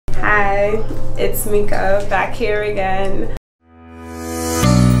Hi, it's Meka back here again.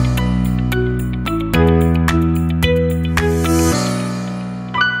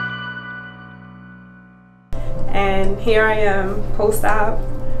 And here I am post-op.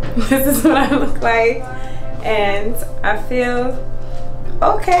 This is what I look like, and I feel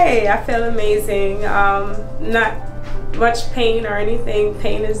okay. I feel amazing. Not much pain or anything.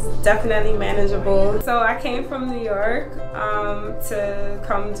 Pain is definitely manageable. So I came from New York to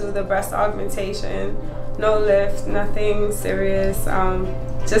come do the breast augmentation. No lift, nothing serious,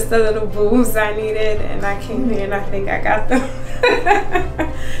 just the little boobs I needed, and I came here and I think I got them.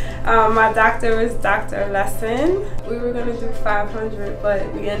 My doctor is Dr.Loessin. We were gonna do 500,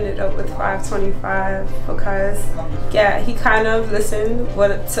 but we ended up with 525 because, yeah, he kind of listened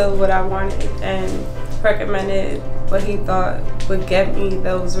to what I wanted and recommended what he thought would get me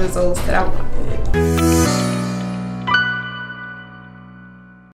those results that I wanted.